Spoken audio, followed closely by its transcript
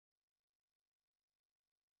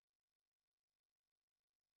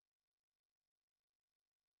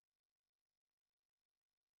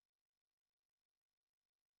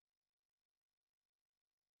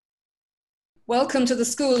Welcome to the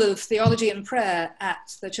School of Theology and Prayer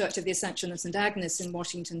at the Church of the Ascension of St. Agnes in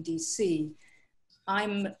Washington, D.C.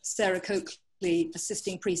 I'm Sarah Coakley,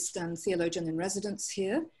 assisting priest and theologian in residence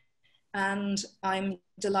here, and I'm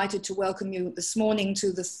delighted to welcome you this morning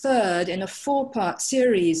to the third in a four-part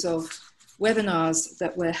series of webinars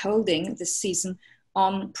that we're holding this season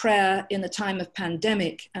on prayer in a time of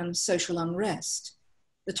pandemic and social unrest.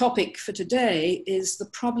 The topic for today is the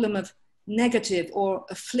problem of negative or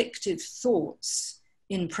afflictive thoughts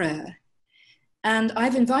in prayer. And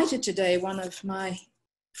I've invited today one of my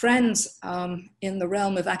friends in the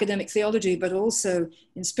realm of academic theology, but also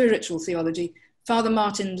in spiritual theology, Father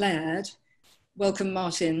Martin Laird. Welcome,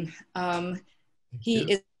 Martin.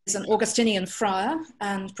 He is an Augustinian friar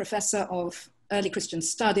and professor of early Christian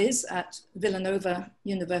studies at Villanova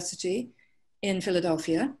University in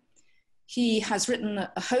Philadelphia. He has written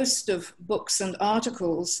a host of books and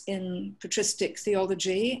articles in patristic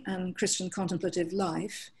theology and Christian contemplative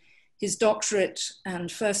life. His doctorate and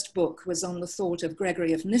first book was on the thought of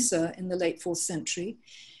Gregory of Nyssa in the late 4th century,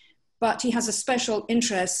 but he has a special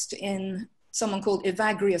interest in someone called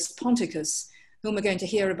Evagrius Ponticus, whom we're going to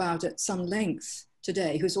hear about at some length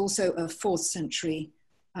today, who's also a 4th century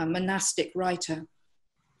monastic writer.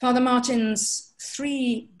 Father Martin's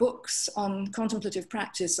 3 books on contemplative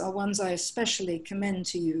practice are ones I especially commend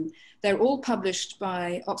to you. They're all published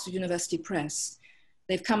by Oxford University Press.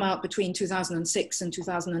 They've come out between 2006 and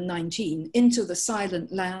 2019, Into the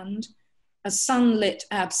Silent Land, A Sunlit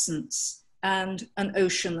Absence, and An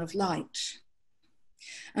Ocean of Light.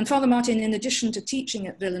 And Father Martin, in addition to teaching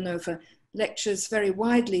at Villanova, lectures very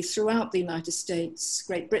widely throughout the United States,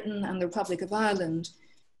 Great Britain, and the Republic of Ireland,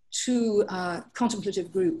 to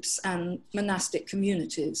contemplative groups and monastic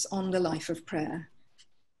communities on the life of prayer.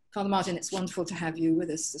 Father Martin, it's wonderful to have you with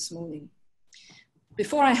us this morning.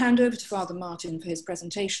 Before I hand over to Father Martin for his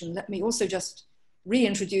presentation, let me also just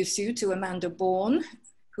reintroduce you to Amanda Bourne,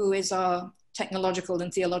 who is our technological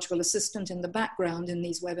and theological assistant in the background in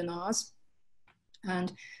these webinars.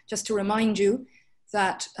 And just to remind you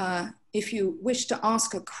that if you wish to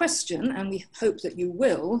ask a question, and we hope that you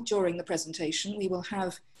will during the presentation, we will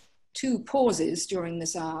have 2 pauses during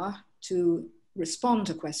this hour to respond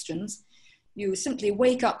to questions. You simply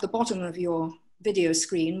wake up the bottom of your video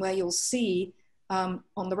screen where you'll see on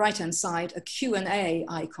the right-hand side a Q&A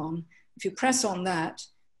icon. If you press on that,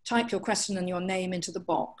 type your question and your name into the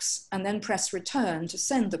box, and then press return to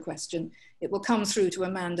send the question. It will come through to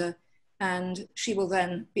Amanda, and she will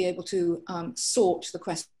then be able to sort the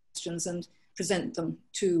questions and present them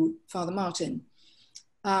to Father Martin.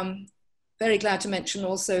 Very glad to mention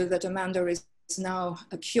also that Amanda is now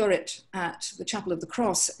a curate at the Chapel of the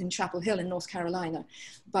Cross in Chapel Hill in North Carolina,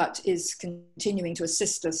 but is continuing to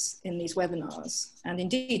assist us in these webinars, and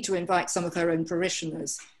indeed to invite some of her own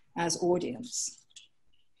parishioners as audience.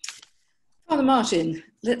 Father Martin,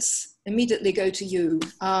 let's immediately go to you.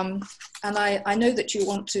 And I know that you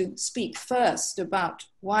want to speak first about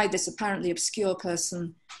why this apparently obscure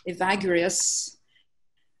person, Evagrius,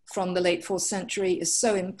 from the late 4th century, is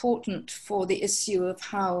so important for the issue of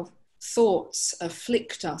how thoughts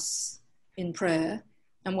afflict us in prayer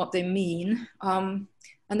and what they mean. And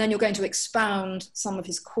then you're going to expound some of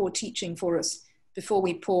his core teaching for us before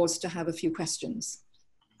we pause to have a few questions.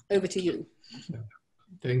 Over to you.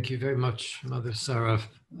 Thank you very much, Mother Sarah.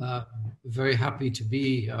 Very happy to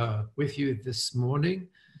be with you this morning.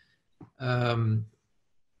 I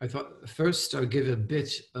thought first I'll give a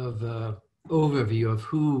bit of overview of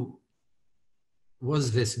who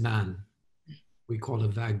was this man we call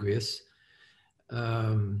Evagrius,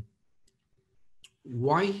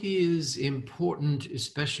 why he is important,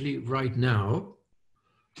 especially right now,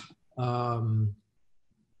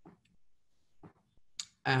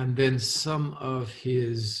 and then some of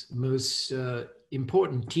his most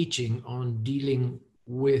important teaching on dealing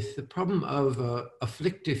with the problem of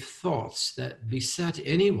afflictive thoughts that beset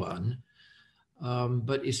anyone,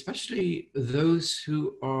 but especially those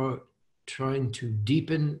who are trying to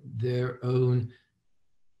deepen their own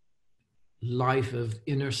life of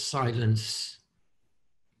inner silence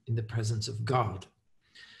in the presence of God.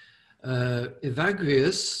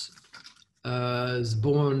 Evagrius is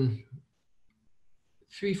born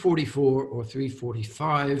 344 or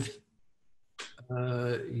 345.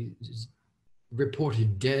 He's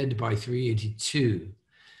reported dead by 382.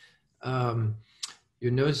 You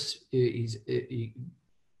notice he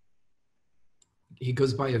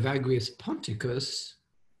goes by Evagrius Ponticus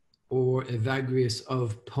or Evagrius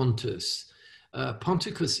of Pontus.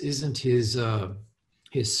 Ponticus isn't his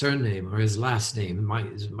surname or his last name.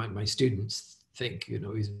 My students think, you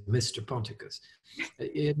know, he's Mr. Ponticus.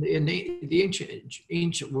 In the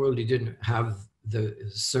ancient world, he didn't have the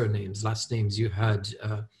surnames, last names. You had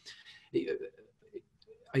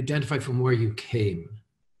identify from where you came.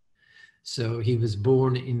 So he was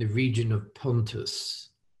born in the region of Pontus,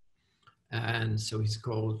 and so he's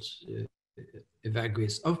called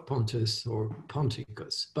Evagrius of Pontus or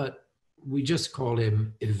Ponticus, but we just call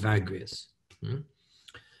him Evagrius.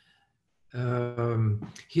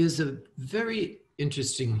 He has a very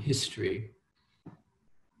interesting history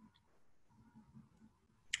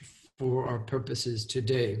for our purposes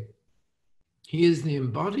today. He is the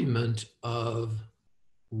embodiment of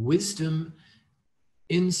wisdom,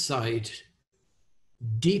 insight,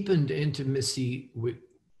 deepened intimacy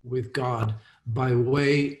with God by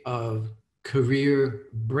way of career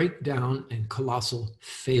breakdown and colossal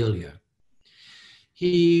failure.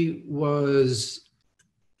 He was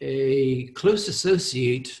a close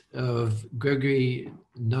associate of Gregory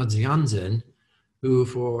Nazianzen, who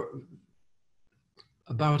for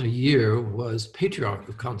about a year was Patriarch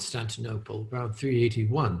of Constantinople, around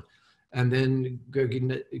 381. And then Gregory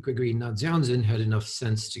Nazianzen had enough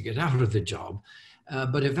sense to get out of the job.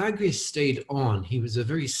 But Evagrius stayed on. He was a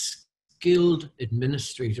very skilled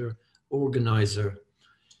administrator, organizer.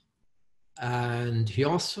 And he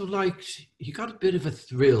also he got a bit of a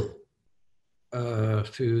thrill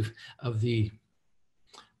of the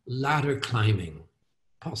ladder climbing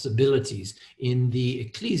possibilities in the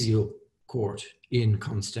ecclesial court in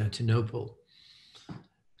Constantinople.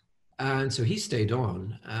 And so he stayed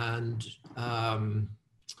on, and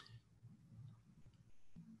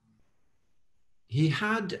he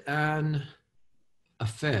had an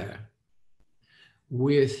affair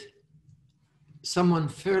with someone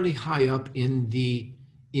fairly high up in the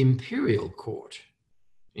imperial court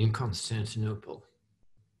in Constantinople.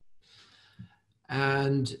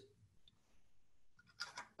 And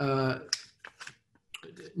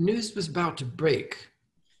news was about to break.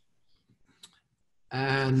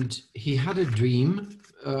 And he had a dream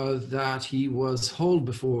that he was hauled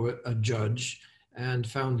before a judge and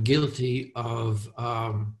found guilty of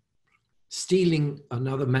stealing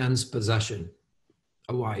another man's possession.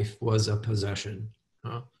 A wife was a possession.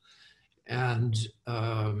 And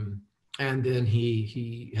then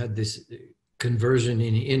he had this conversion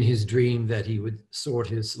in his dream that he would sort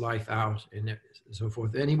his life out and so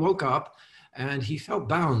forth. And he woke up and he felt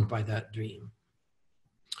bound by that dream.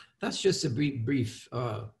 That's just a brief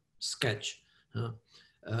sketch.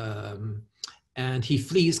 And he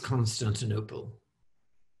flees Constantinople.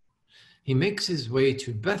 He makes his way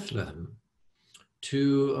to Bethlehem,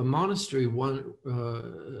 to a monastery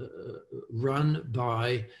run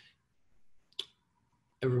by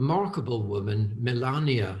a remarkable woman,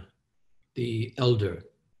 Melania the Elder,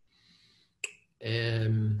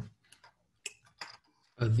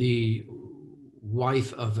 the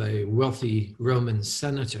wife of a wealthy Roman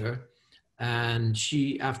senator. And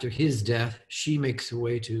she, after his death, she makes her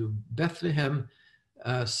way to Bethlehem,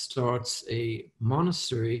 starts a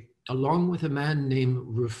monastery along with a man named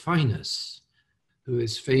Rufinus, who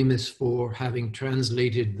is famous for having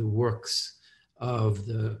translated the works of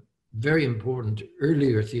the very important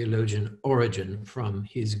earlier theologian Origen from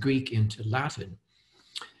his Greek into Latin.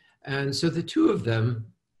 And so the two of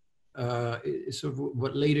them, sort of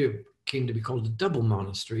what later came to be called a double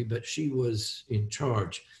monastery, but she was in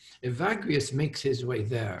charge. Evagrius makes his way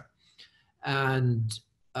there and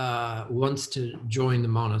wants to join the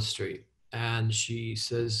monastery. And she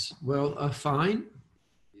says, well, fine.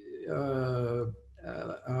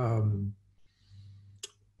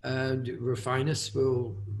 And Rufinus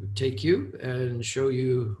will take you and show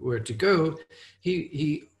you where to go.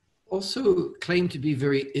 He also claimed to be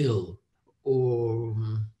very ill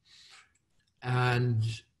and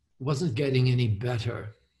wasn't getting any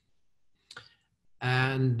better.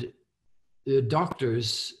 And the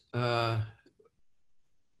doctors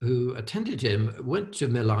who attended him went to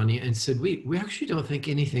Melania and said, we actually don't think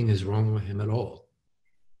anything is wrong with him at all.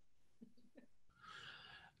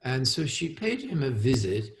 And so she paid him a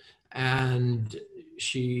visit and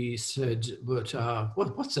she said, but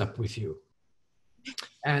what's up with you?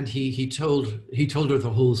 And he told her the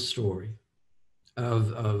whole story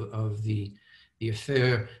of the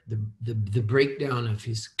affair, the breakdown of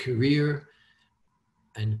his career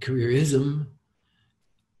and careerism,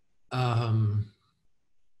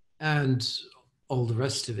 and all the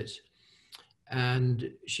rest of it.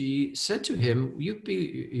 And she said to him,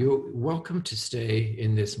 you're welcome to stay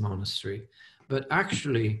in this monastery, but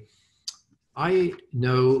actually, I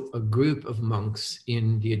know a group of monks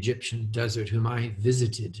in the Egyptian desert whom I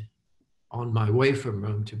visited on my way from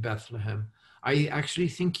Rome to Bethlehem. I actually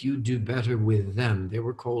think you do better with them. They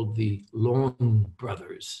were called the Long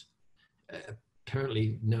Brothers,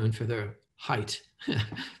 apparently known for their height.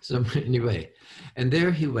 So anyway, and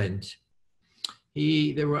there he went.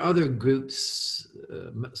 There were other groups,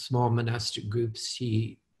 small monastic groups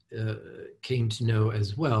he came to know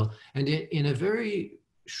as well. And in a very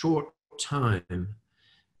short time,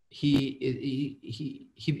 he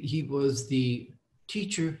was the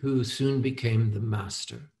teacher who soon became the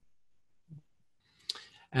master.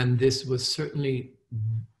 And this was certainly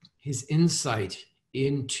his insight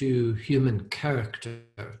into human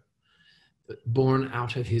character, born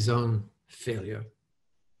out of his own failure.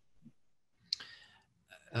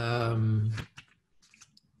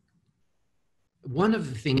 One of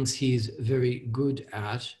the things he's very good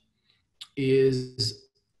at is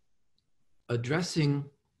addressing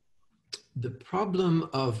the problem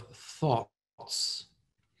of thoughts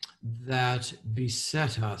that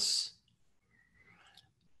beset us.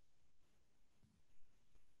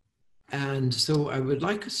 And so I would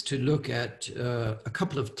like us to look at a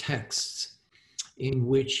couple of texts in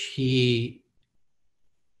which he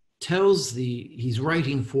tells he's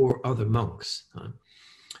writing for other monks,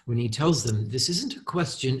 when he tells them, this isn't a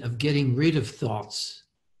question of getting rid of thoughts.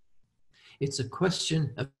 It's a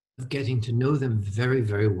question of getting to know them very,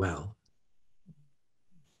 very well.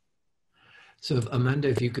 So Amanda,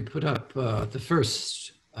 if you could put up the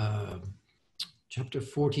first chapter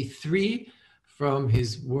 43 from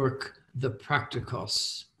his work, The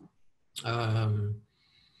Practicos.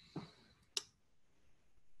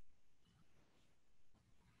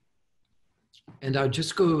 And I'll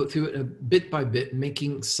just go through it bit by bit,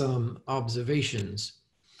 making some observations.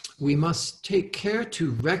 We must take care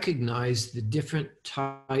to recognize the different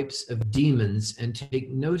types of demons and take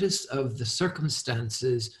notice of the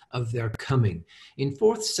circumstances of their coming. In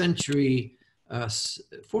fourth century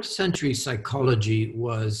psychology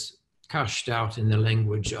was cashed out in the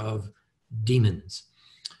language of demons.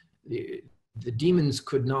 The demons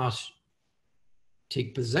could not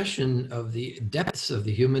take possession of the depths of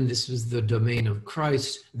the human. This was the domain of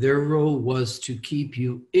Christ. Their role was to keep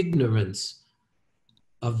you ignorant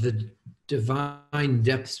of the divine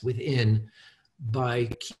depths within by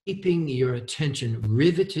keeping your attention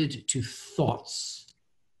riveted to thoughts.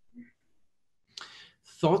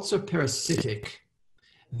 Thoughts are parasitic.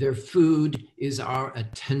 Their food is our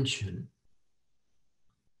attention.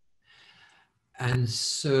 And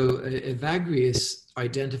so Evagrius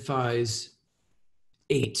identifies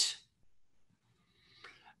 8.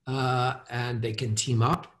 And they can team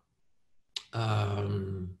up.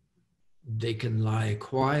 They can lie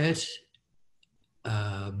quiet,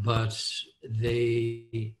 but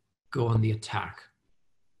they go on the attack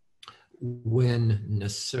when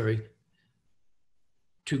necessary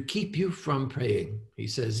to keep you from praying. He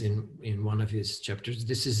says in one of his chapters,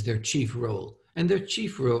 this is their chief role. And their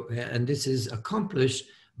chief role, and this is accomplished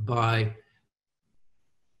by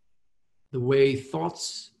the way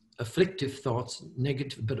thoughts, afflictive thoughts,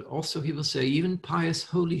 negative, but also he will say even pious,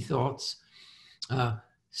 holy thoughts,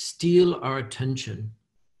 steal our attention.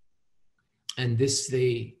 And this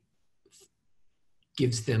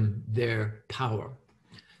gives them their power.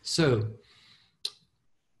 So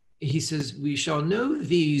he says, we shall know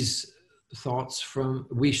these thoughts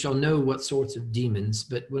we shall know what sorts of demons,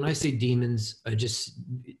 but when I say demons, I just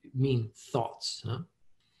mean thoughts.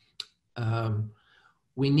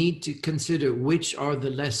 We need to consider which are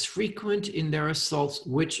the less frequent in their assaults,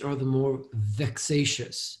 which are the more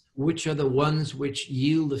vexatious, which are the ones which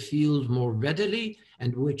yield the field more readily,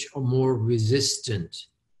 and which are more resistant.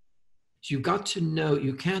 So you've got to know,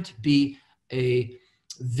 you can't be a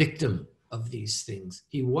victim of these things.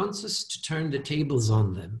 He wants us to turn the tables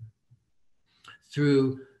on them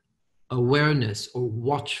through awareness or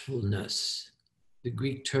watchfulness. The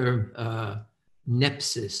Greek term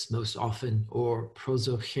nepsis most often, or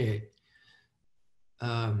prosoche.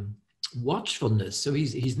 Watchfulness. So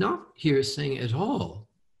he's not here saying at all,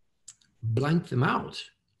 blank them out.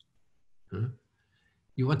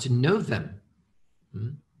 You want to know them.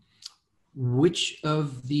 Which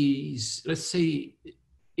of these, let's say,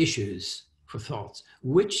 issues for thoughts,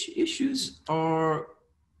 which issues are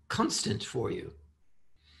constant for you?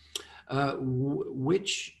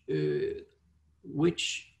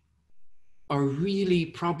 Which are really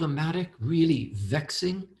problematic, really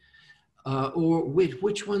vexing, or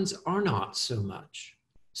which ones are not so much?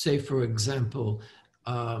 Say, for example,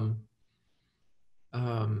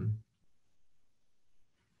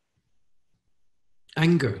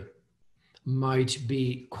 anger might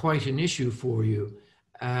be quite an issue for you,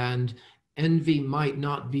 and envy might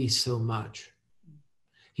not be so much.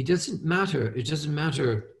 It doesn't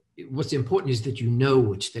matter what's important is that you know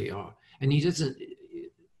which they are. And he doesn't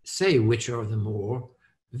say which are the more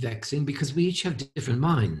vexing, because we each have different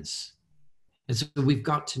minds. And so we've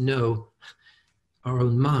got to know our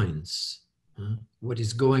own minds, what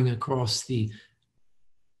is going across the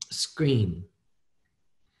screen.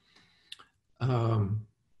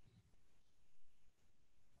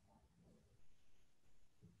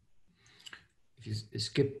 If you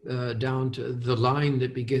skip down to the line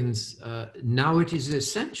that begins, now it is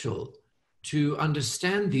essential to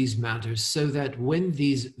understand these matters so that when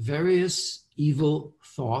these various evil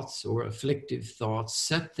thoughts or afflictive thoughts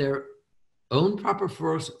set their own proper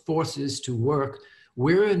forces to work,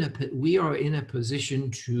 we are in a position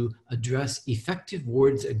to address effective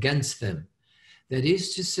words against them. That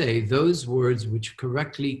is to say, those words which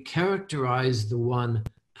correctly characterize the one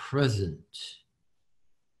present.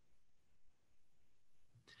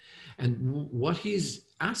 And what he's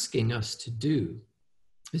asking us to do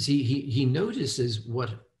is he notices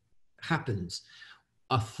what happens.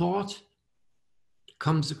 A thought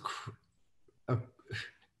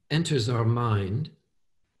enters our mind,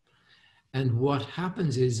 and what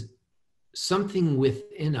happens is something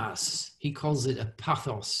within us, he calls it a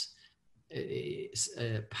pathos.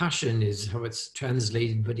 Passion is how it's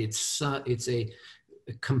translated, but it's a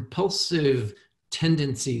compulsive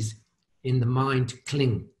tendencies in the mind to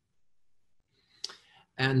cling.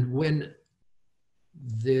 And when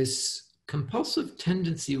this compulsive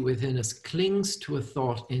tendency within us clings to a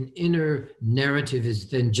thought, an inner narrative is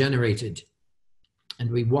then generated. And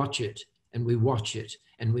we watch it, and we watch it,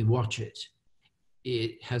 and we watch it.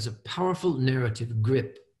 It has a powerful narrative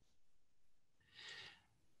grip.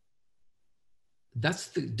 That's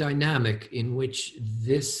the dynamic in which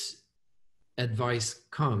this advice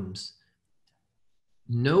comes.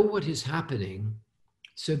 Know what is happening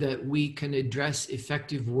so that we can address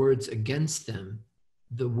effective words against them,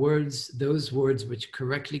 those words which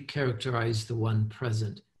correctly characterize the one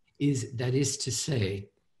present. That is to say,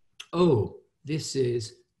 oh, this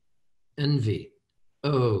is envy.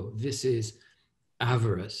 Oh, this is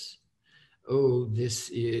avarice. Oh, this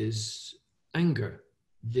is anger.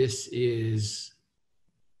 This is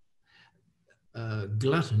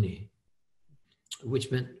gluttony,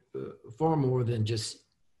 which meant far more than just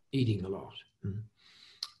eating a lot.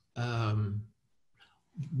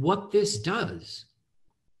 What this does,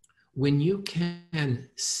 when you can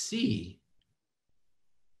see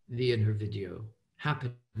the inner video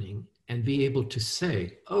happening and be able to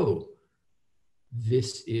say, oh,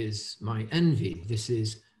 this is my envy, this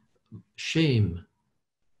is shame,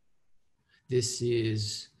 this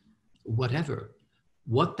is whatever.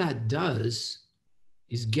 What that does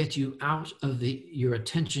is get you out of your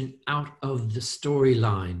attention out of the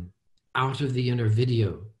storyline, out of the inner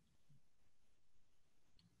video.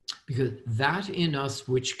 Because that in us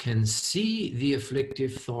which can see the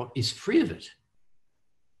afflictive thought is free of it.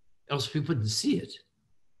 Else we wouldn't see it.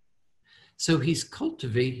 So he's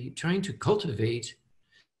trying to cultivate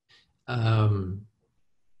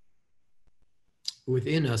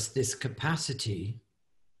within us this capacity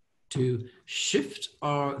to shift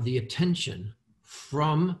the attention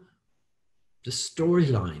from the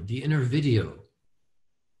storyline, the inner video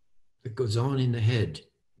that goes on in the head,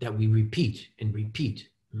 that we repeat and repeat.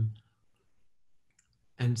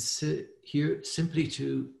 And here simply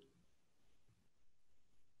to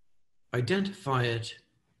identify it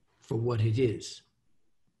for what it is.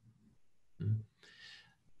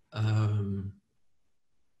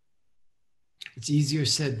 It's easier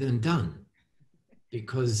said than done,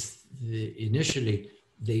 because initially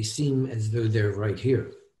they seem as though they're right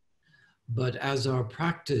here. But as our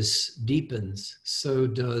practice deepens, so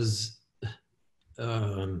does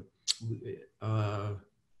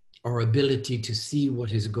our ability to see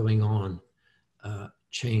what is going on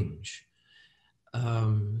change.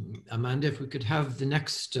 Amanda, if we could have the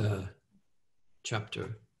next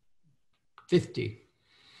chapter, 50.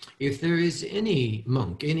 If there is any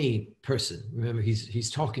monk, any person, remember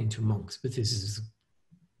he's talking to monks, but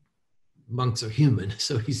monks are human,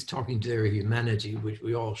 so he's talking to their humanity, which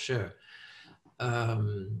we all share,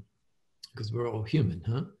 because we're all human,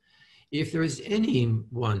 huh? If there is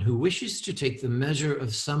anyone who wishes to take the measure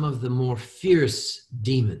of some of the more fierce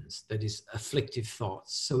demons, that is, afflictive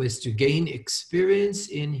thoughts, so as to gain experience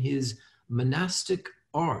in his monastic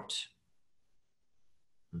art,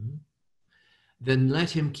 then let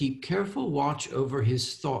him keep careful watch over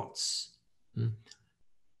his thoughts.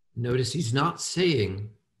 Notice he's not saying,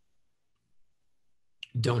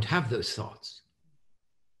 don't have those thoughts.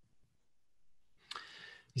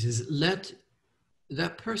 He says, let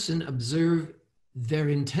that person observe their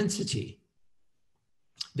intensity.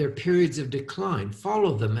 their periods of decline.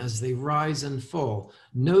 Follow them as they rise and fall.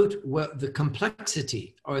 Note what the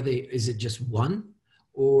complexity. Is it just one?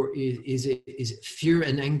 Or is it fear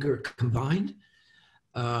and anger combined?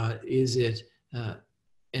 Is it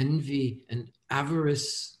envy and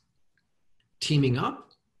avarice teaming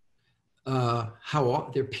up?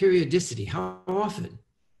 Their periodicity, how often?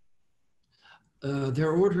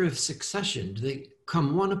 Their order of succession, do they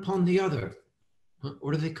come one upon the other?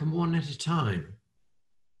 Or do they come one at a time?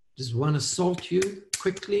 Does one assault you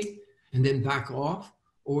quickly and then back off?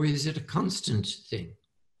 Or is it a constant thing?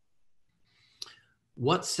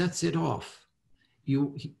 What sets it off?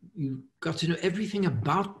 You got to know everything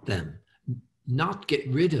about them, not get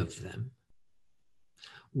rid of them.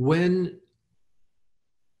 When,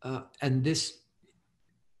 and this,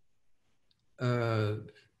 the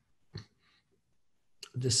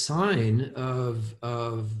sign of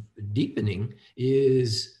deepening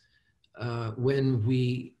is when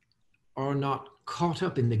we are not caught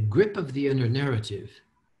up in the grip of the inner narrative,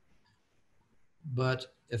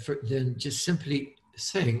 but then just simply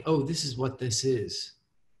saying, oh, this is what this is.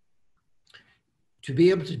 To be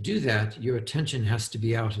able to do that, your attention has to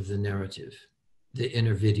be out of the narrative, the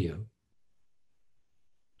inner video.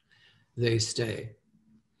 They stay.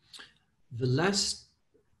 The less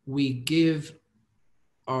we give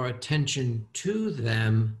our attention to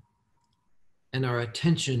them, and our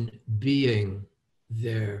attention being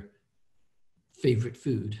their favorite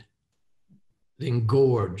food, they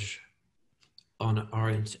engorge on our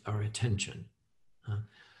attention.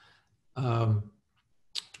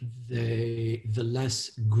 The less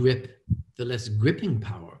gripping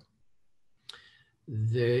power,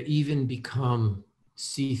 they even become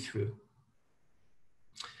see-through.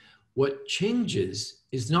 What changes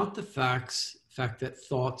is not the fact that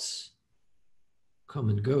thoughts come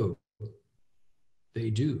and go. They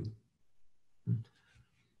do.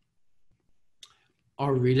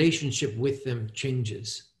 Our relationship with them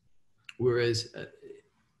changes. Whereas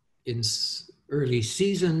in early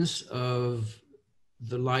seasons of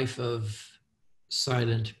the life of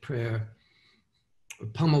silent prayer, we're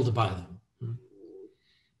pummeled by them.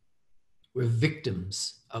 We're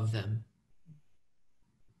victims of them.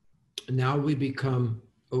 Now we become,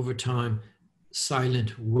 over time,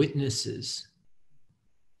 silent witnesses.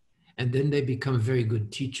 And then they become very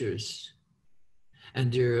good teachers.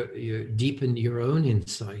 And you deepen your own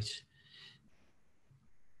insight,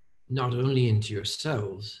 not only into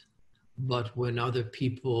yourselves, but when other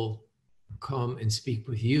people come and speak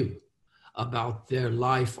with you about their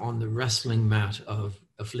life on the wrestling mat of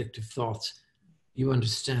afflictive thoughts, you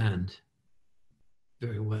understand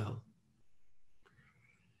very well.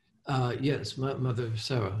 Yes, Mother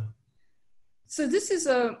Sarah. So this is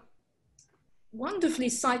a wonderfully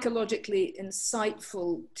psychologically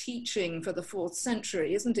insightful teaching for the 4th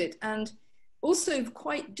century, isn't it? And also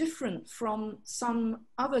quite different from some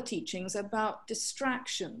other teachings about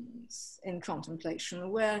distractions in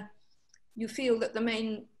contemplation, where you feel that the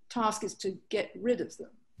main task is to get rid of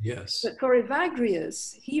them. Yes. But for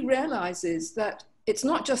Evagrius, he realizes that it's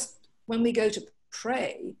not just when we go to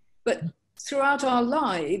pray, but throughout our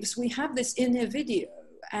lives, we have this inner video,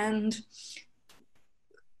 and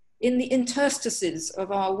in the interstices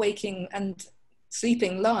of our waking and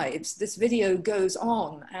sleeping lives, this video goes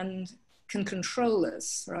on and can control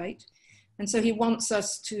us, right? And so he wants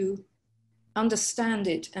us to understand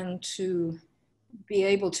it and to be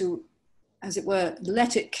able to, as it were,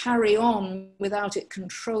 let it carry on without it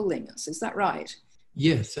controlling us. Is that right?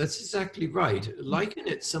 Yes, that's exactly right. Liken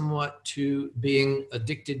it somewhat to being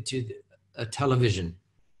addicted to a television.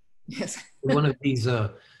 Yes. One of these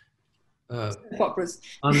operas.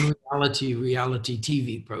 reality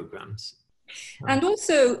TV programs. And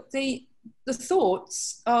also the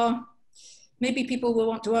thoughts are, maybe people will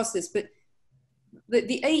want to ask this, but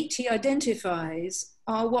the 8 he identifies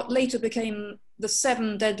are what later became the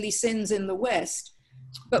 7 deadly sins in the West,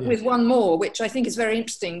 but with one more, which I think is very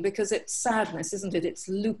interesting because it's sadness, isn't it? It's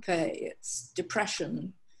lupe, it's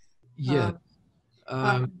depression. Yeah.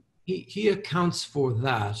 He accounts for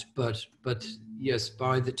that, but yes,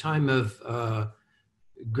 by the time of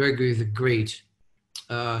Gregory the Great,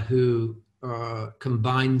 who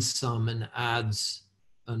combines some and adds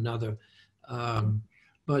another,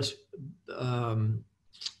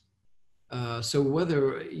 so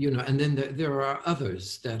whether, and then there are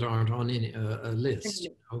others that aren't on a list,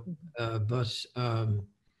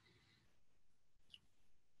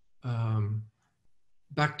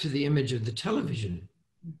 back to the image of the television.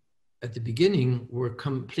 At the beginning, we're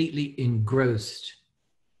completely engrossed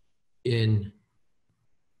in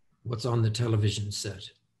what's on the television set.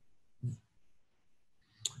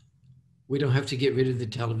 We don't have to get rid of the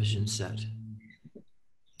television set.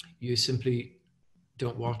 You simply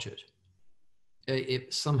don't watch it.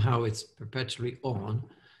 Somehow it's perpetually on,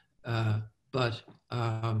 but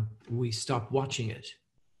we stop watching it.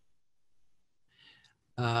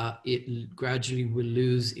 It gradually will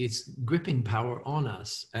lose its gripping power on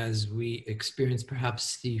us as we experience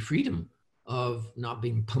perhaps the freedom of not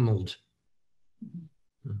being pummeled.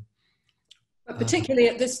 But particularly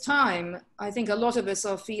at this time, I think a lot of us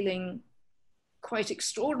are feeling quite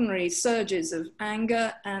extraordinary surges of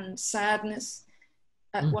anger and sadness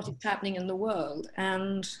at what is happening in the world.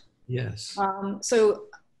 And yes. So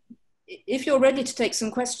if you're ready to take some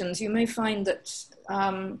questions, you may find that,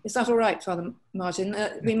 is that all right, Father Martin?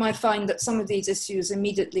 We might find that some of these issues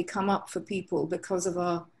immediately come up for people because of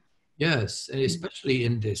our... Yes, and especially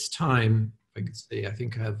in this time, I could say, I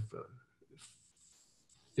think I have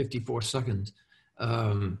 54 seconds.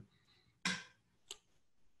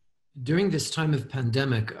 During this time of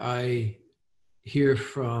pandemic, I hear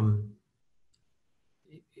from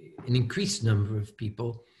an increased number of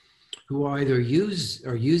people who either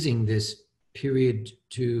are using this period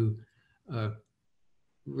to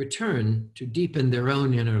return to deepen their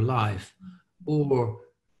own inner life, or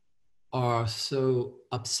are so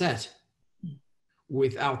upset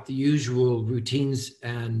without the usual routines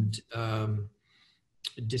and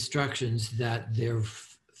distractions that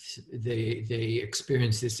they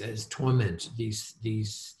experience this as torment.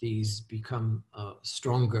 These become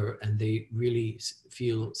stronger, and they really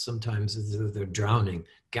feel sometimes as though they're drowning,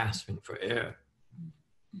 gasping for air.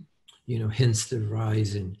 You know, hence the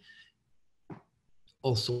rise in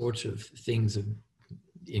all sorts of things,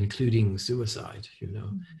 including suicide. You know,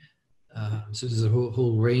 so there's a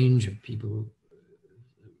whole range of people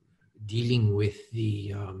dealing with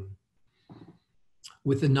the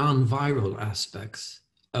non-viral aspects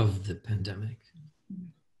of the pandemic.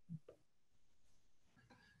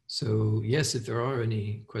 So yes, if there are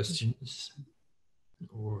any questions,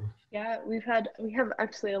 or yeah, we have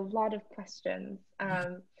actually a lot of questions.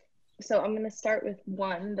 So I'm going to start with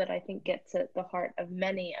one that I think gets at the heart of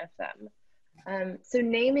many of them. So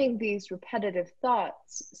naming these repetitive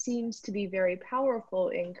thoughts seems to be very powerful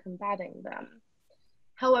in combating them.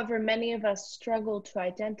 However, many of us struggle to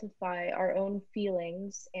identify our own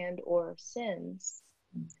feelings and/or sins.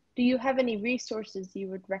 Do you have any resources you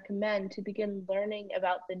would recommend to begin learning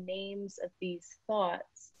about the names of these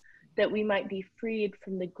thoughts, that we might be freed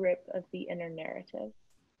from the grip of the inner narrative?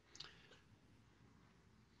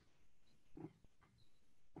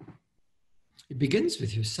 it begins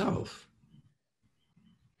with yourself.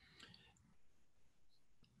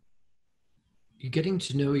 You're getting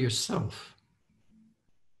to know yourself.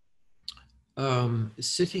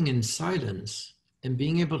 Sitting in silence and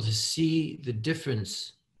being able to see the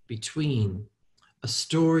difference between a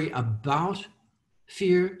story about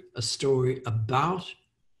fear, a story about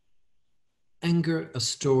anger, a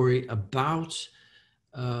story about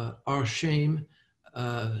our shame,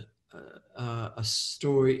 a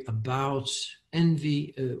story about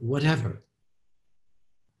envy, whatever.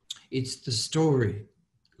 It's the story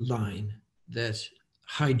line that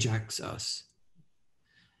hijacks us.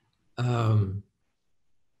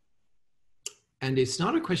 And it's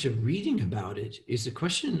not a question of reading about it, it's a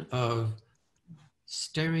question of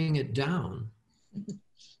staring it down.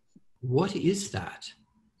 What is that?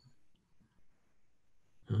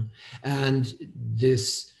 And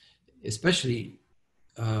this, especially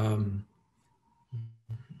in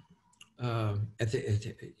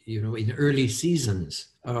early seasons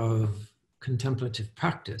of contemplative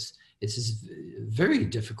practice, it's very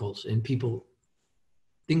difficult, and people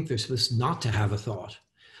think they're supposed not to have a thought.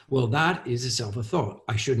 Well, that is itself a thought.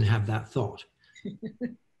 I shouldn't have that thought.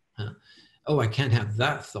 Oh, I can't have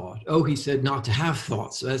that thought. Oh, he said not to have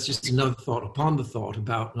thoughts. So that's just another thought upon the thought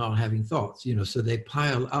about not having thoughts, so they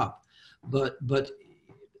pile up. But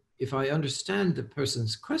if I understand the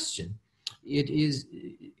person's question, it is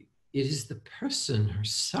the person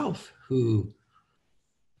herself who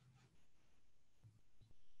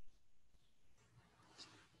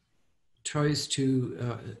tries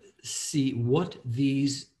to see what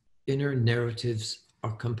these inner narratives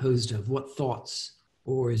are composed of, what thoughts,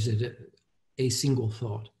 or is it a single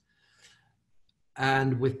thought?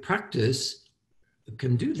 And with practice,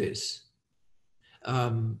 can do this.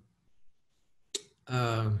 Mother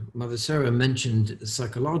Sarah mentioned the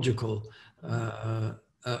psychological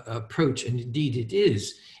approach, and indeed it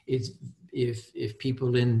is. It's if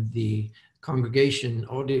people in the congregation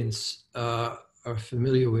audience are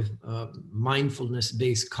familiar with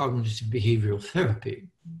mindfulness-based cognitive behavioral therapy,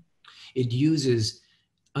 it uses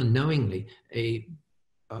unknowingly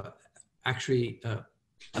actually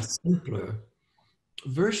a simpler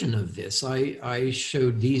version of this. I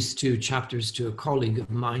showed these 2 chapters to a colleague of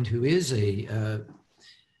mine who is a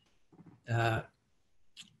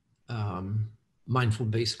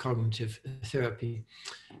mindful-based cognitive therapy,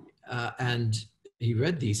 and he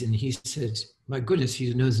read these and he said, my goodness,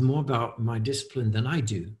 he knows more about my discipline than I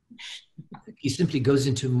do. He simply goes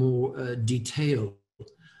into more detail,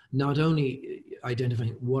 not only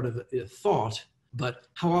identifying what a thought, but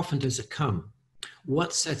how often does it come?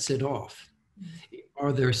 What sets it off?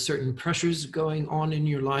 Are there certain pressures going on in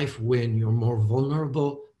your life when you're more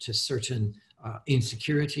vulnerable to certain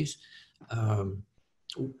insecurities,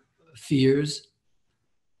 fears?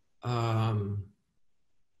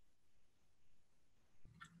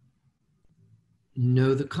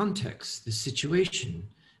 Know the context, the situation.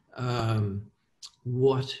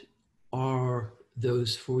 What are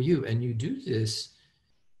those for you? And you do this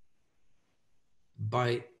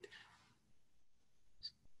by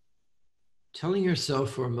telling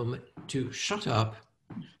yourself for a moment to shut up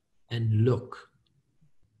and look.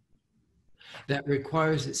 That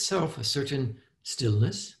requires itself a certain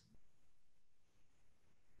stillness,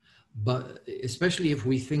 but especially if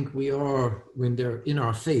we think we are, when they're in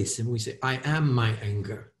our face and we say, I am my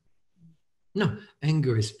anger. No,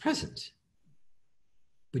 anger is present,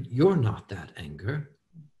 but you're not that anger.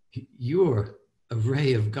 You're a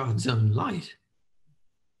ray of God's own light.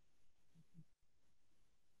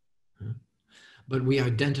 But we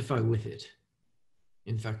identify with it.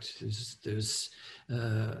 In fact, there's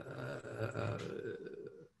a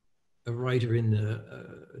writer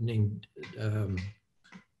named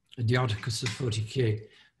Diadochus of Photike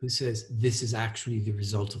who says this is actually the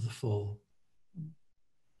result of the fall.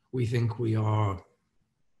 We think we are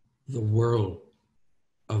the whirl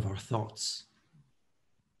of our thoughts.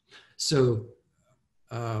 So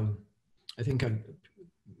I think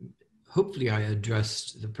hopefully I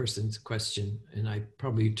addressed the person's question, and I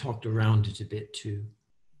probably talked around it a bit too.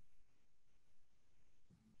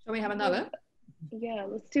 Shall we have another? Yeah,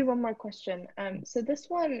 let's do one more question. So this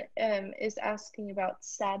one is asking about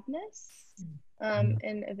sadness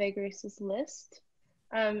in Evagrius's list.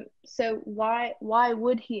 So why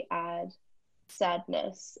would he add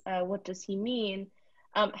sadness? What does he mean?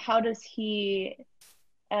 How does he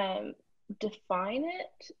define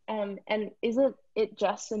it? And isn't it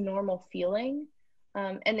just a normal feeling?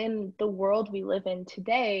 And in the world we live in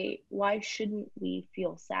today, why shouldn't we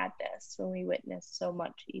feel sadness when we witness so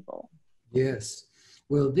much evil? Yes.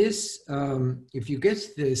 Well, this, if you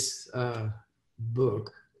get this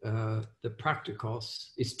book, the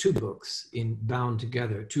Practicos, it's 2 books bound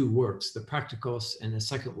together, 2 works, the Practicos and the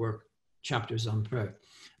second work, Chapters on Prayer,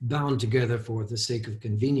 bound together for the sake of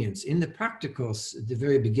convenience. In the Practicos, at the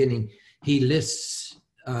very beginning, he lists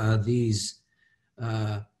these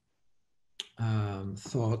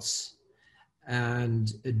thoughts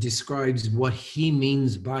and describes what he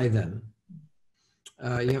means by them.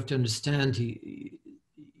 You have to understand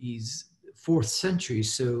he's 4th century,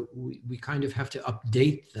 so we kind of have to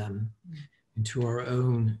update them into our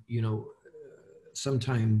own,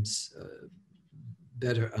 sometimes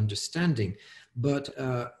better understanding. But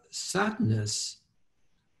sadness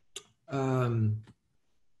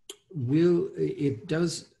it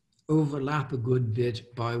does overlap a good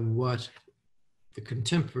bit by what the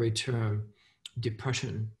contemporary term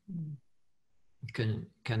depression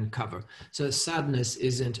can cover. So sadness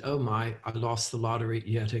isn't, oh my, I lost the lottery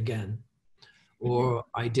yet again, or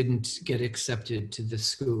I didn't get accepted to the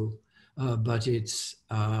school, but it's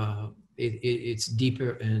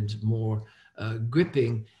deeper and more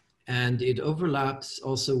gripping, and it overlaps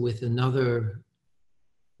also with another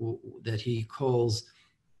that he calls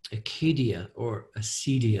acedia or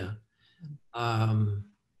acedia,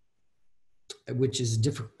 which is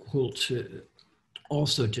difficult to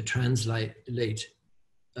translate.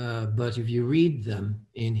 But if you read them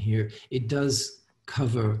in here, it does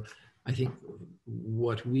cover, I think,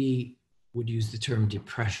 what we would use the term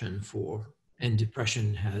depression for. And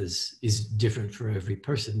depression is different for every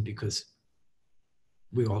person because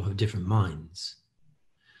we all have different minds.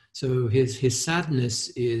 So his sadness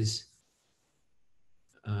is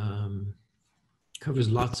covers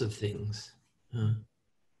lots of things.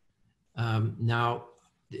 Now,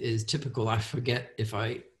 it is typical, I forget if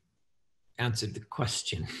I answered the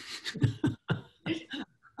question.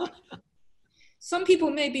 Some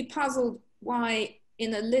people may be puzzled why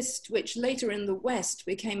in a list which later in the West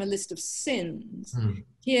became a list of sins,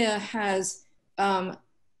 here has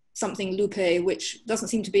something lupe, which doesn't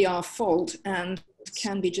seem to be our fault and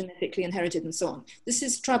can be genetically inherited and so on. This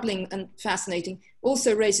is troubling and fascinating.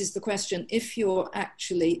 Also raises the question, if you're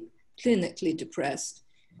actually clinically depressed,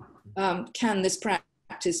 can this practice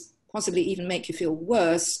practice possibly even make you feel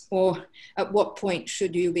worse? Or at what point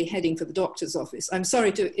should you be heading for the doctor's office? I'm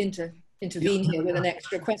sorry to intervene here with an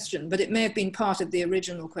extra question, but it may have been part of the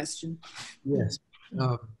original question. Yes.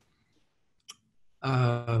 There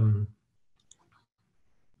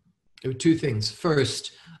were two things.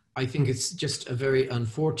 First, I think it's just a very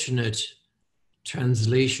unfortunate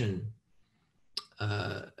translation.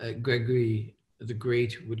 Gregory the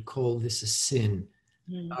Great would call this a sin.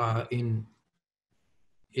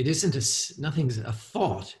 It isn't nothing's a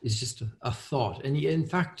thought. It's just a thought. And in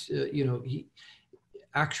fact, he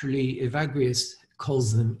actually Evagrius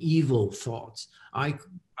calls them evil thoughts. I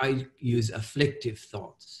use afflictive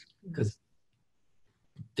thoughts because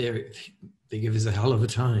they give us a hell of a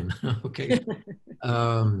time. Okay.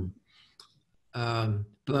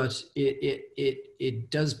 But it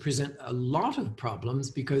does present a lot of problems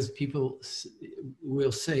because people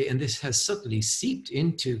will say, and this has subtly seeped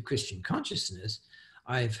into Christian consciousness,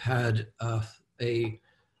 I've had a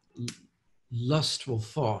lustful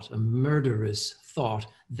thought, a murderous thought,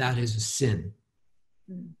 that is a sin.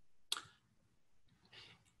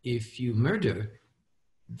 If you murder,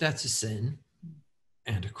 that's a sin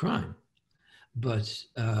and a crime. But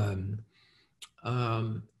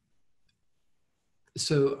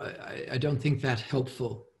so I don't think that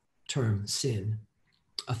helpful term, sin.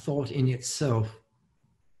 A thought in itself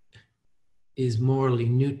is morally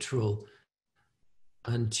neutral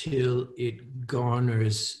until it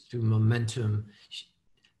garners through momentum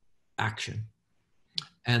action.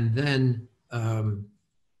 And then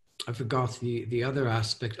I forgot the other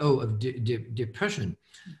aspect, of depression.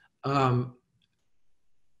 I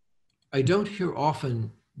don't hear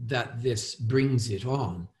often that this brings it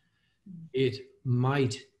on. It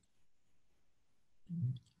might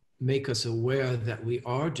make us aware that we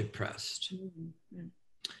are depressed.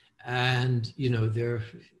 And,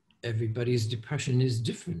 everybody's depression is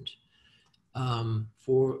different.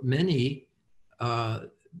 For many,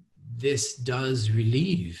 this does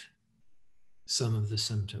relieve some of the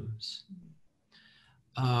symptoms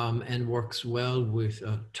and works well with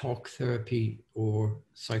talk therapy or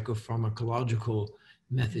psychopharmacological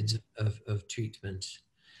methods of treatment.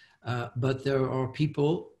 But there are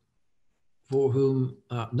people for whom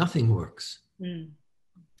nothing works.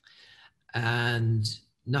 And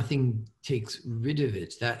nothing takes rid of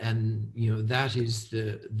it. That is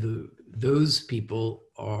those people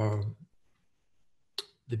are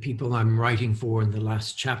the people I'm writing for in the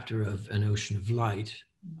last chapter of An Ocean of Light,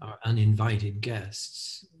 are uninvited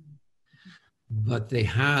guests. But they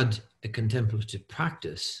had a contemplative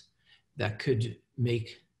practice that could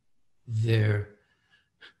make their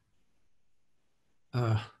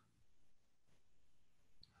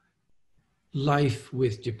life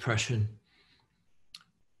with depression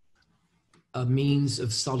a means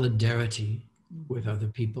of solidarity with other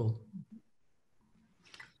people.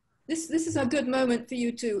 This is a good moment for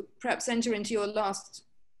you to perhaps enter into your last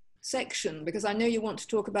section, because I know you want to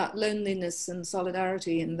talk about loneliness and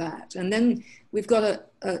solidarity in that. And then we've got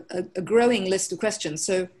a growing list of questions.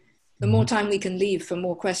 So the more time we can leave for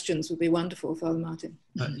more questions would be wonderful, Father Martin.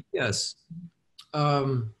 Yes.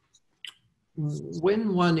 When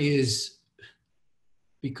one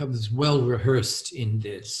becomes well rehearsed in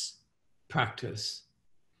this practice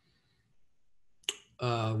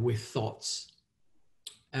with thoughts,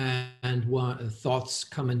 and thoughts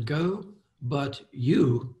come and go, but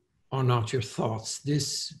you are not your thoughts.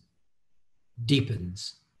 This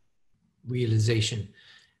deepens realization.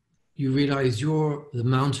 You realize you're the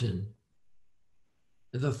mountain.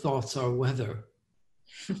 The thoughts are weather.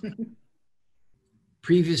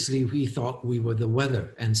 Previously, we thought we were the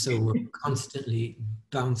weather, and so we're constantly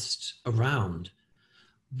bounced around.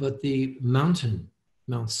 But the mountain,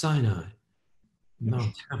 Mount Sinai,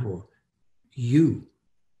 Mount Tabor, you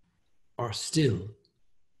are still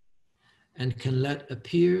and can let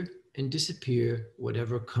appear and disappear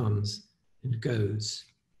whatever comes and goes.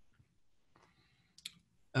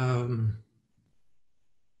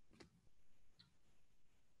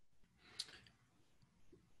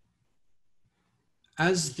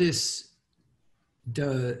 As this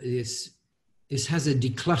has a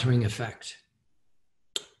decluttering effect,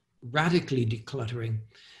 radically decluttering,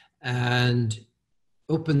 and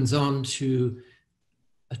opens on to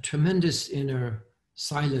a tremendous inner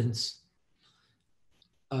silence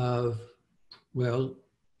of, well,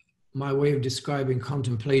 my way of describing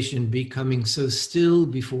contemplation becoming so still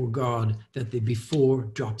before God that the before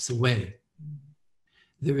drops away.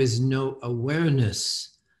 There is no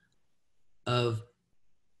awareness of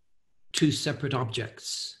two separate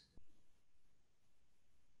objects.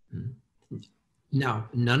 Now,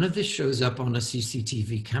 none of this shows up on a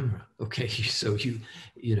CCTV camera, okay? So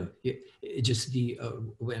you know, just the,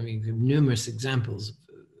 I mean, there are numerous examples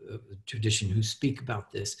of tradition who speak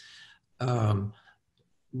about this.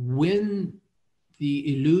 When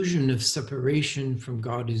the illusion of separation from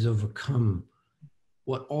God is overcome,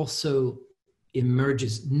 what also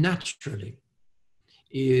emerges naturally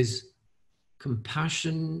is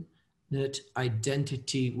compassionate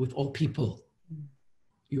identity with all people.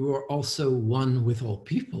 You are also one with all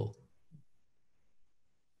people,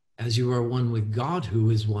 as you are one with God, who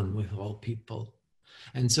is one with all people.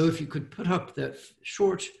 And so if you could put up that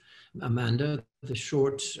short, Amanda, the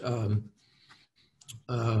short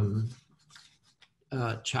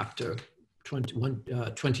chapter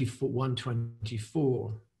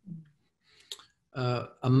 124.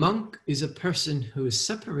 A monk is a person who is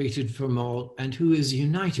separated from all and who is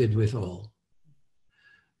united with all.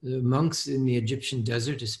 The monks in the Egyptian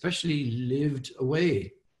desert especially lived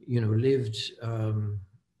away, lived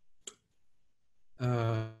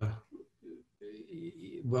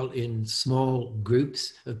well in small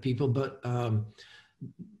groups of people, but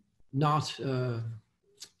not a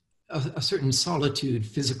certain solitude,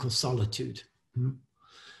 physical solitude.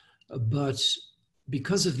 But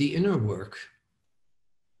because of the inner work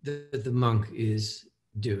that the monk is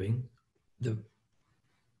doing, the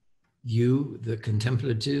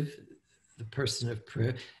contemplative, the person of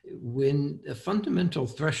prayer, when a fundamental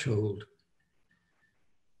threshold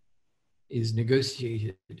is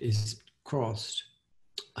negotiated, is crossed,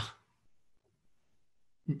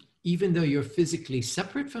 even though you're physically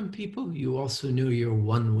separate from people, you also know you're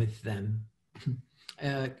one with them.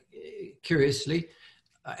 Curiously,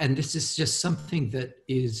 and this is just something that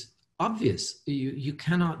is obvious. You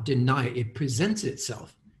cannot deny it presents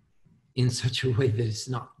itself in such a way that it's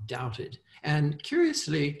not doubted. And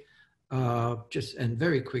curiously, and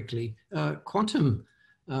very quickly, quantum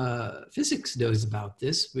physics knows about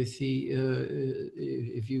this. With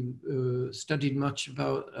if you studied much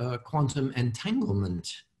about quantum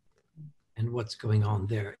entanglement and what's going on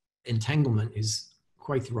there. Entanglement is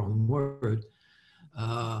quite the wrong word,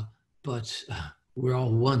 but we're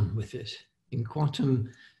all one with it. In quantum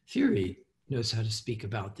theory, knows how to speak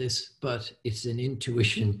about this, but it's an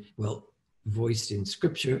intuition, well, voiced in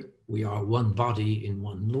scripture. We are one body in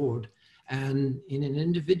one Lord. And in an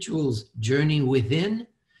individual's journey within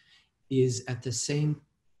is at the same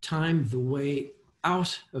time the way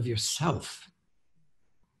out of yourself.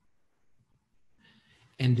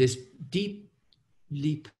 And this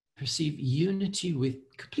deeply perceived unity with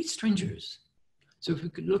complete strangers. So if we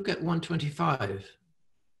could look at 125,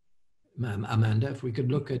 Amanda, if we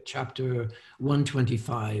could look at chapter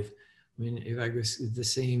 125, I mean, if I was the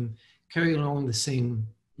same, carry along the same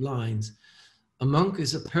lines. A monk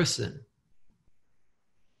is a person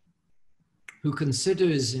who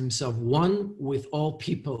considers himself one with all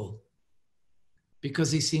people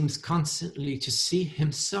because he seems constantly to see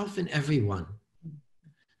himself in everyone.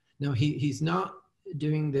 Now, he's not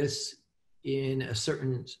doing this in a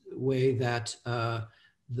certain way that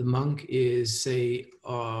the monk is, say,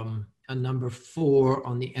 a number 4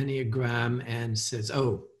 on the Enneagram and says,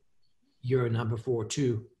 oh, you're a number 4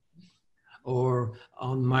 too. Or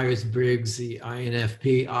on Myers-Briggs, the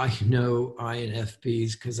INFP, I know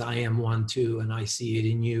INFPs because I am one too, and I see it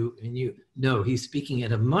in you, in you. No, he's speaking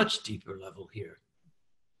at a much deeper level here.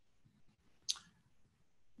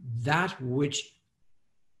 That which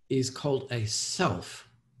is called a self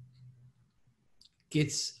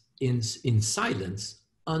gets in silence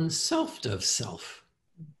unselfed of self.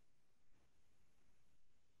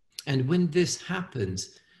 And when this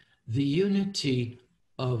happens, the unity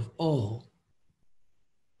of all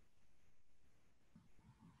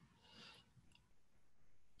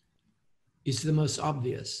is the most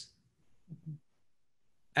obvious.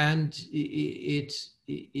 And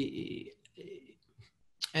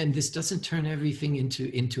and this doesn't turn everything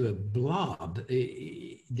into a blob.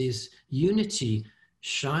 This unity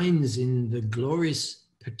shines in the glorious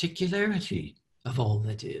particularity of all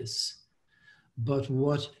that is. But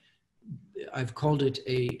what I've called it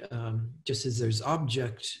just as there's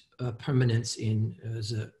object permanence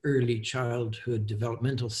as an early childhood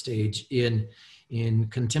developmental stage, in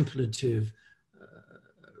contemplative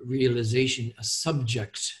realization, a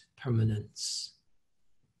subject permanence.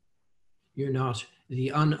 You're not,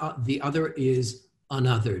 the other is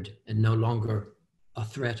unothered and no longer a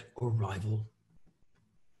threat or rival.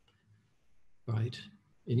 Right?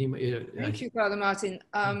 Thank you, Father Martin.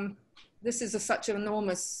 This is such an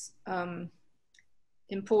enormous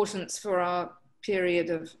importance for our period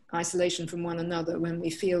of isolation from one another, when we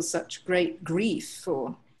feel such great grief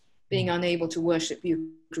for being unable to worship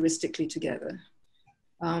Eucharistically together.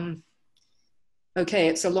 Okay,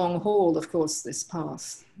 it's a long haul, of course, this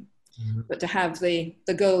path, but to have the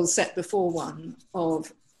goal set before one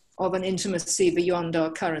of an intimacy beyond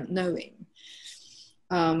our current knowing,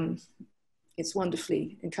 it's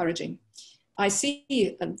wonderfully encouraging. I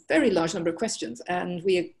see a very large number of questions, and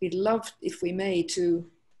we'd love, if we may, to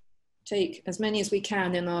take as many as we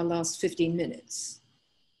can in our last 15 minutes.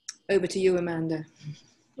 Over to you, Amanda.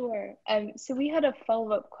 Sure. So we had a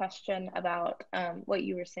follow-up question about what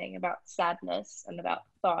you were saying about sadness and about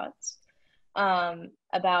thoughts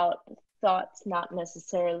not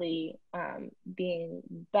necessarily being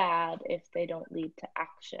bad if they don't lead to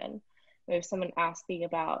action. There's someone asking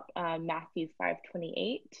about Matthew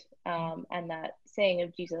 5:28 and that saying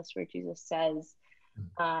of Jesus where Jesus says,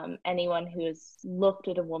 anyone who has looked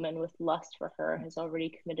at a woman with lust for her has already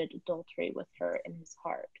committed adultery with her in his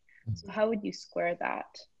heart. So how would you square that?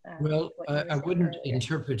 Well, I wouldn't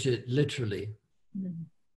interpret it literally.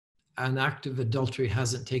 An act of adultery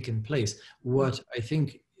hasn't taken place. What I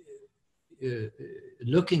think,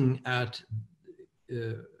 looking at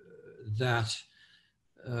that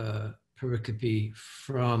pericope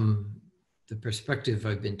from the perspective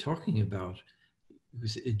I've been talking about,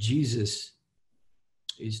 Jesus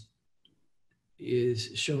is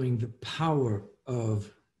showing the power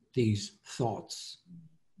of these thoughts.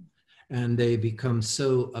 And they become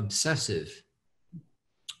so obsessive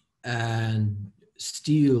and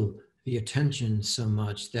steal the attention so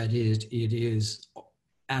much that it is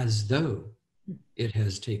as though it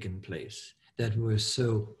has taken place, that we're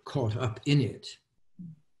so caught up in it.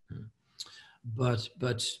 But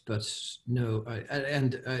no,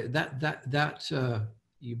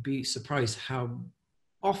 you'd be surprised how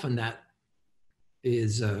often that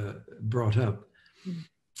is brought up.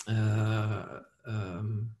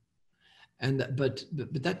 But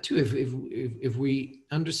that too, if we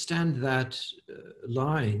understand that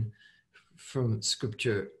line from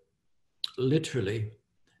Scripture literally,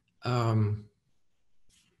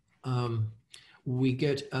 we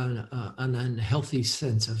get an unhealthy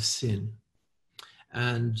sense of sin,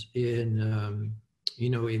 and in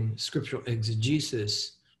in scriptural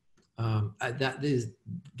exegesis,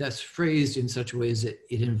 that's phrased in such ways that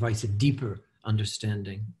it invites a deeper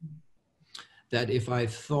understanding. That if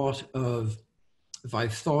I've thought of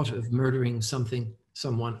murdering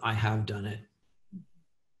someone, I have done it.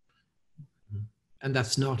 And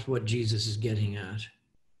that's not what Jesus is getting at.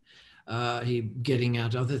 He's getting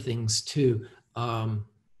at other things too.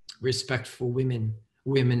 Respect for women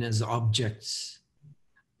as objects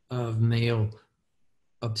of male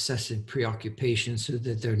obsessive preoccupation, so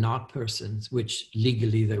that they're not persons, which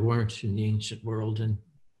legally they weren't in the ancient world. And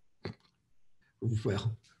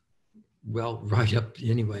well, right up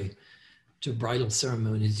anyway to bridal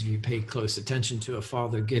ceremonies, if you pay close attention to a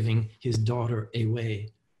father giving his daughter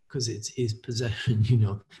away because it's his possession,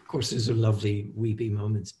 Of course, there's a lovely weepy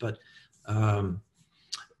moments, but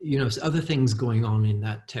there's other things going on in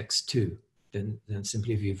that text too than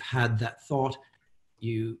simply if you've had that thought,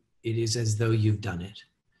 it is as though you've done it.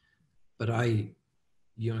 But I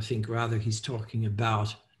think rather he's talking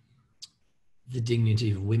about the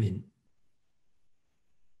dignity of women.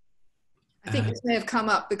 I think this may have come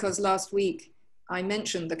up because last week I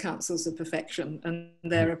mentioned the counsels of perfection and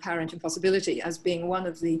their apparent impossibility as being one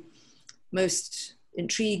of the most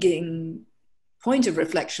intriguing point of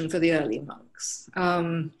reflection for the early monks.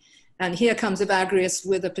 And here comes Evagrius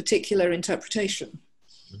with a particular interpretation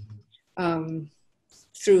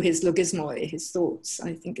through his logismoi, his thoughts.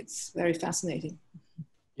 I think it's very fascinating.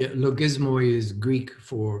 Yeah, logismoi is Greek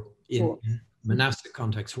for, in monastic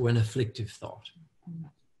context, for an afflictive thought.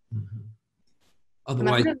 Mm-hmm.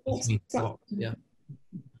 Otherwise, it's thought. Yeah.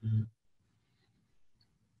 Mm-hmm.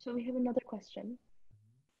 So we have another question.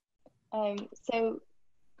 So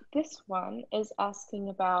this one is asking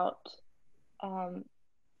about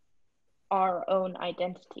our own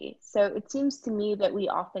identity. So it seems to me that we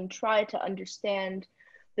often try to understand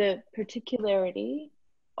the particularity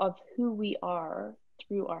of who we are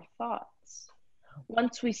through our thoughts.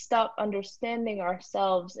 Once we stop understanding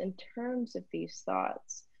ourselves in terms of these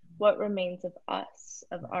thoughts, what remains of us,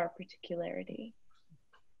 of our particularity?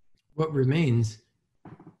 What remains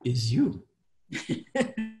is you.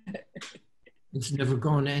 It's never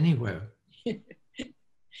gone anywhere.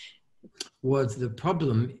 What the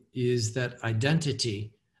problem is that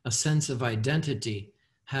identity, a sense of identity,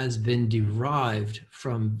 has been derived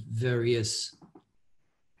from various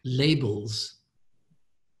labels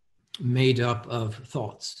made up of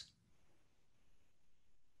thoughts.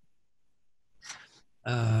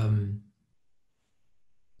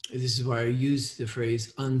 This is why I use the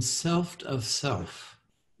phrase unselfed of self.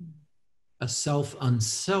 a self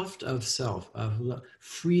unselfed of self,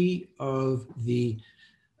 free of the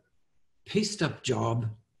paced up job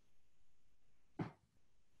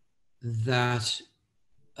that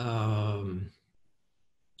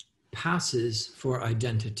passes for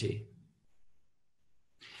identity.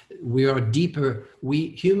 We are deeper,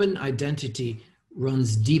 human identity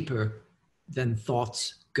runs deeper than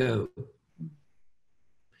thoughts go.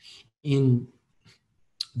 In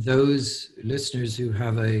those listeners who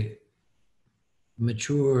have a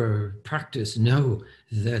mature practice know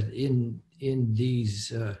that in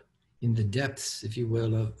these in the depths, if you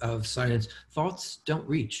will, of silence, thoughts don't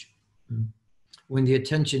reach. When the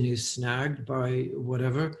attention is snagged by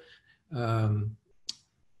whatever,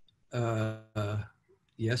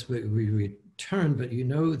 yes, we return, but you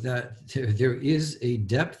know that there is a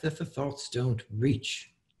depth that the thoughts don't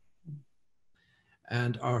reach.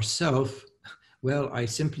 And ourself, well, I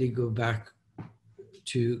simply go back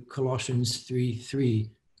to Colossians 3:3.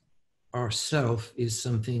 Ourself is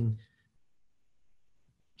something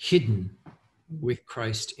hidden with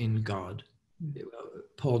Christ in God.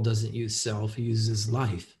 Paul doesn't use self, he uses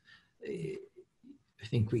life. I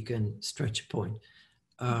think we can stretch a point.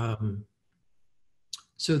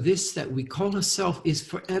 So this that we call a self is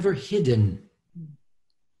forever hidden.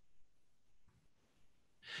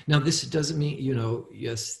 Now, this doesn't mean,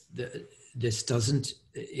 yes, this doesn't,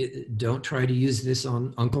 don't try to use this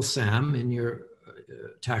on Uncle Sam in your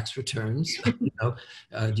tax returns.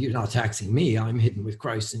 You're not taxing me, I'm hidden with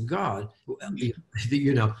Christ in God.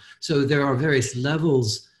 So there are various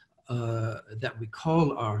levels that we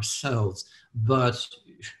call ourselves, but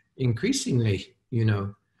increasingly,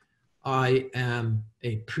 I am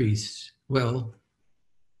a priest. Well,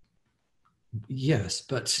 yes,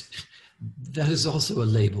 but that is also a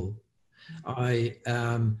label. I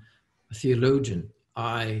am a theologian.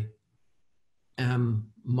 I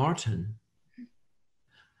am Martin.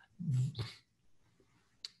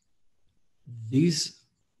 These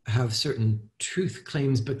have certain truth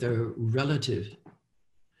claims, but they're relative.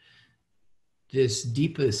 This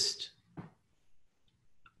deepest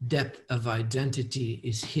depth of identity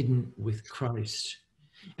is hidden with Christ,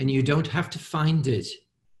 and you don't have to find it.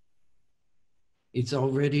 It's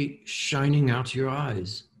already shining out your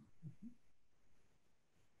eyes.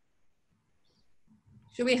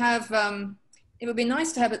 Should we have, it would be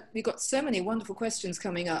nice to have it, we've got so many wonderful questions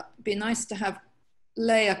coming up. It'd be nice to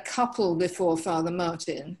lay a couple before Father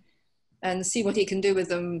Martin and see what he can do with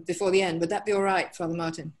them before the end. Would that be all right, Father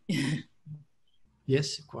Martin?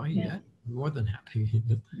 Yes, quite, yeah. More than happy.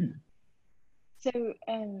 So,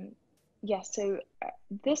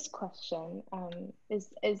 this question is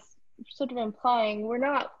sort of implying we're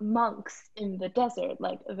not monks in the desert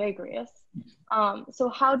like Evagrius. So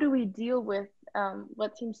how do we deal with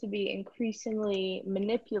what seems to be increasingly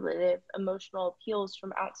manipulative emotional appeals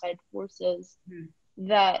from outside forces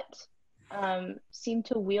that seem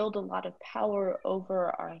to wield a lot of power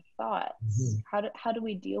over our thoughts? How do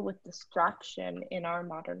we deal with distraction in our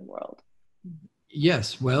modern world?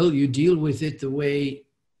 Yes, well, you deal with it the way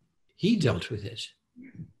he dealt with it,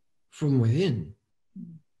 from within.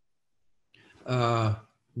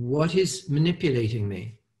 What is manipulating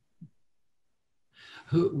me?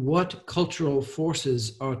 What cultural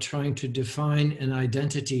forces are trying to define an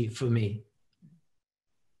identity for me?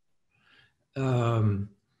 They're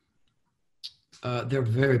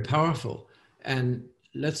very powerful. And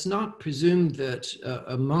let's not presume that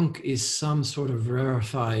a monk is some sort of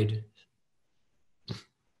rarefied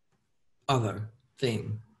other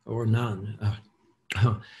thing or none.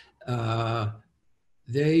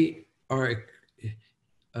 They are,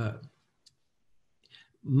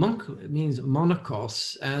 monk means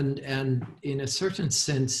monokos, and in a certain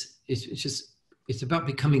sense, it's about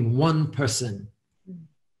becoming one person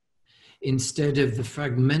instead of the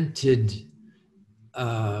fragmented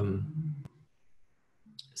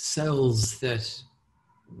cells that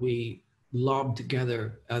we lob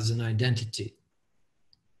together as an identity.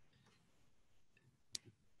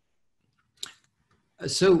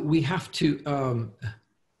 So we have to,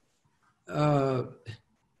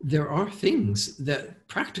 there are things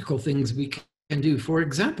practical things we can do. For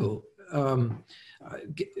example,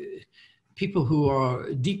 people who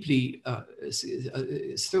are deeply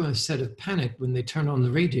still in a set of panic when they turn on the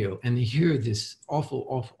radio and they hear this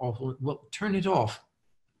awful, well, turn it off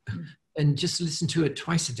and just listen to it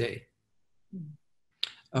twice a day.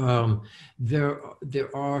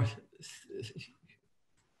 There are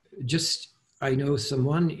just, I know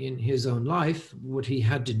someone in his own life, what he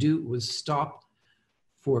had to do was stop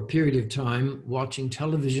for a period of time watching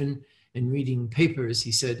television and reading papers,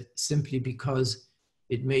 he said, simply because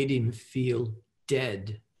it made him feel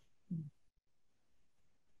dead.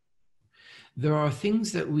 there are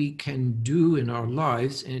things that we can do in our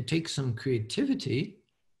lives, and it takes some creativity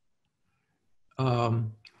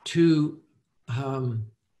to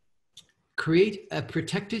create a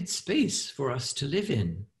protected space for us to live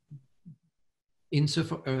in,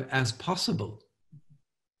 insofar as possible.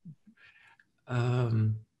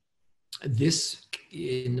 This,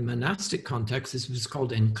 in the monastic context, this was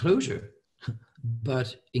called enclosure,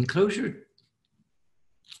 but enclosure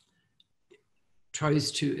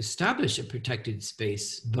tries to establish a protected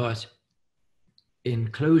space, but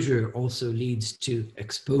enclosure also leads to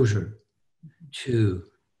exposure to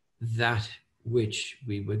that which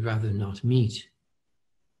we would rather not meet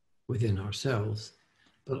within ourselves.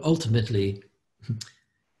 But ultimately,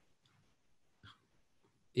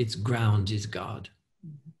 its ground is God.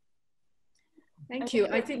 Thank you.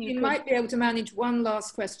 I think we might be able to manage one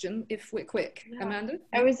last question if we're quick. Yeah. Amanda?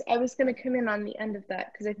 I was going to come in on the end of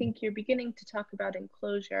that, because I think you're beginning to talk about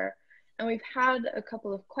enclosure, and we've had a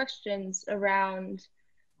couple of questions around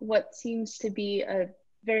what seems to be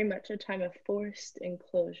very much a time of forced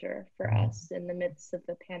enclosure for us in the midst of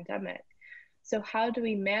the pandemic. So how do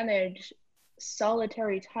we manage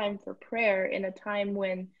solitary time for prayer in a time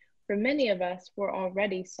when, for many of us, we're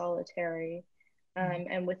already solitary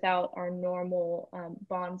and without our normal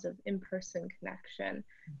bonds of in-person connection?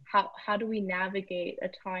 How do we navigate a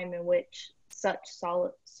time in which so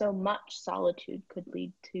much solitude could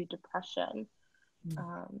lead to depression?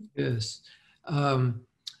 Yes.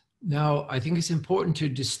 Now, I think it's important to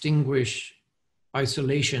distinguish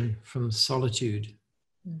isolation from solitude.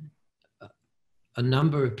 A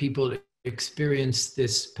number of people experience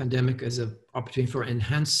this pandemic as an opportunity for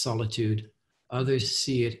enhanced solitude. Others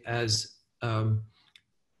see it as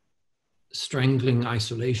strangling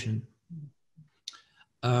isolation.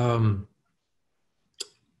 You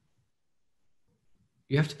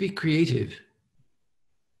have to be creative.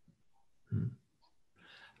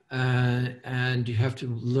 And you have to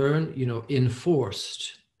learn,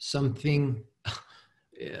 enforced something.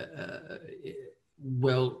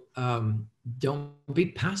 Don't be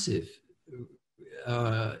passive.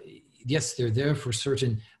 Yes, they're there for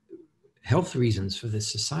certain health reasons for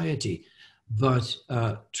this society, but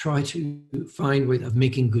try to find ways of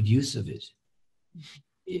making good use of it.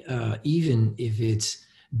 Even if it's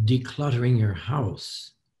decluttering your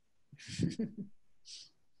house.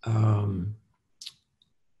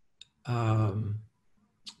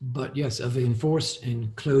 But yes, of enforced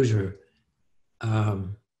enclosure,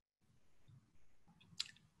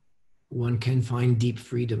 one can find deep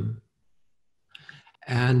freedom.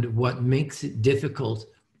 And what makes it difficult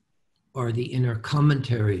are the inner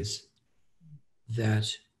commentaries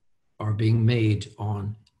that are being made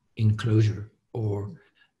on enclosure, or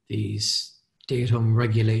these stay-at-home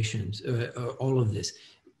regulations, all of this.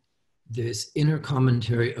 This inner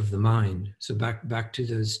commentary of the mind. So back to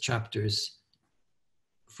those chapters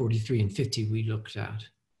 43 and 50 we looked at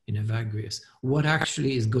in Evagrius. What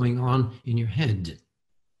actually is going on in your head?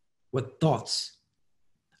 What thoughts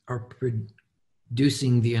are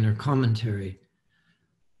producing the inner commentary?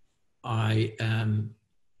 I am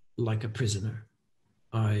like a prisoner.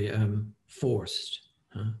 I am forced.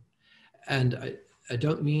 And I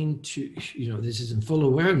don't mean to, this is in full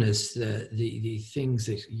awareness, the things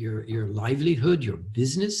that your livelihood, your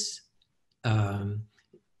business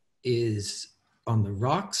is on the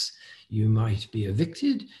rocks. You might be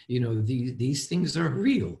evicted. These things are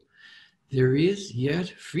real. There is yet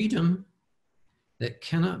freedom that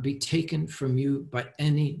cannot be taken from you by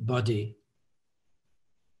anybody.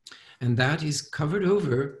 And that is covered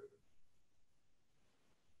over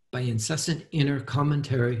by incessant inner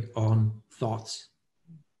commentary on thoughts.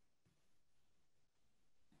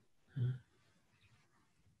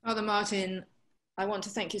 Father Martin, I want to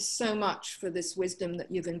thank you so much for this wisdom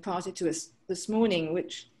that you've imparted to us this morning,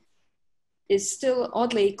 which is still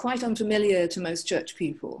oddly quite unfamiliar to most church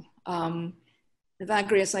people.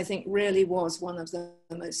 Evagrius, I think, really was one of the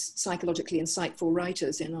most psychologically insightful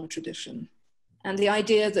writers in our tradition. And the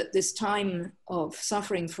idea that this time of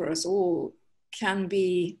suffering for us all can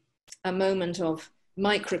be a moment of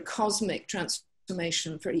microcosmic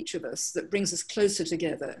transformation for each of us that brings us closer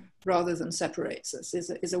together rather than separates us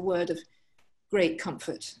is a word of great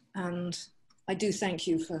comfort. And I do thank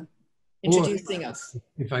you for introducing us.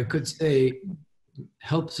 If I could say,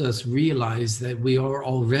 helps us realize that we are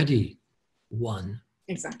already one.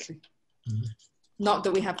 Exactly. Mm-hmm. Not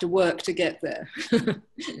that we have to work to get there.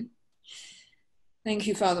 Thank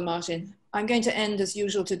you, Father Martin. I'm going to end as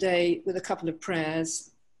usual today with a couple of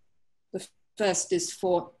prayers. The first is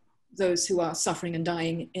for those who are suffering and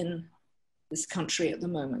dying in this country at the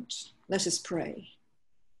moment. Let us pray.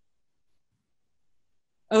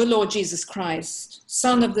 O Lord Jesus Christ,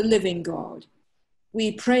 Son of the living God,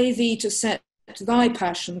 we pray thee to set thy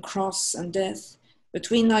passion, cross, and death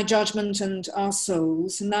between thy judgment and our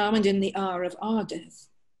souls, now and in the hour of our death.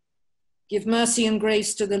 Give mercy and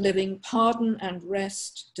grace to the living, pardon and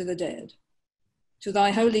rest to the dead. To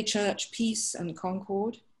thy holy church, peace and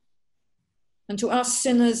concord, and to us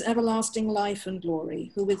sinners, everlasting life and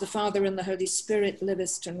glory, who with the Father and the Holy Spirit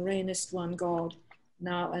livest and reignest one God,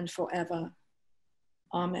 now and forever.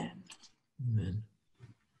 Amen. Amen.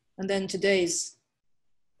 And then today's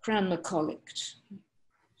Cranmer Collect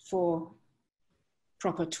for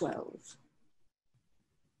Proper 12.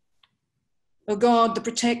 O God, the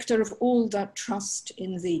protector of all that trust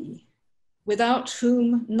in thee, without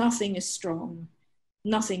whom nothing is strong,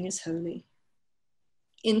 nothing is holy,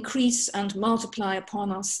 increase and multiply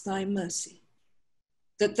upon us thy mercy,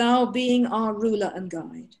 that thou, being our ruler and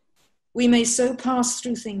guide, we may so pass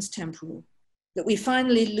through things temporal, that we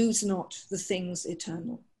finally lose not the things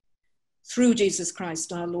eternal. Through Jesus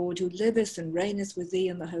Christ our Lord, who liveth and reigneth with thee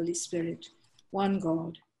in the Holy Spirit, one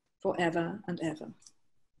God, for ever and ever.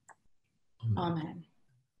 Amen. Amen.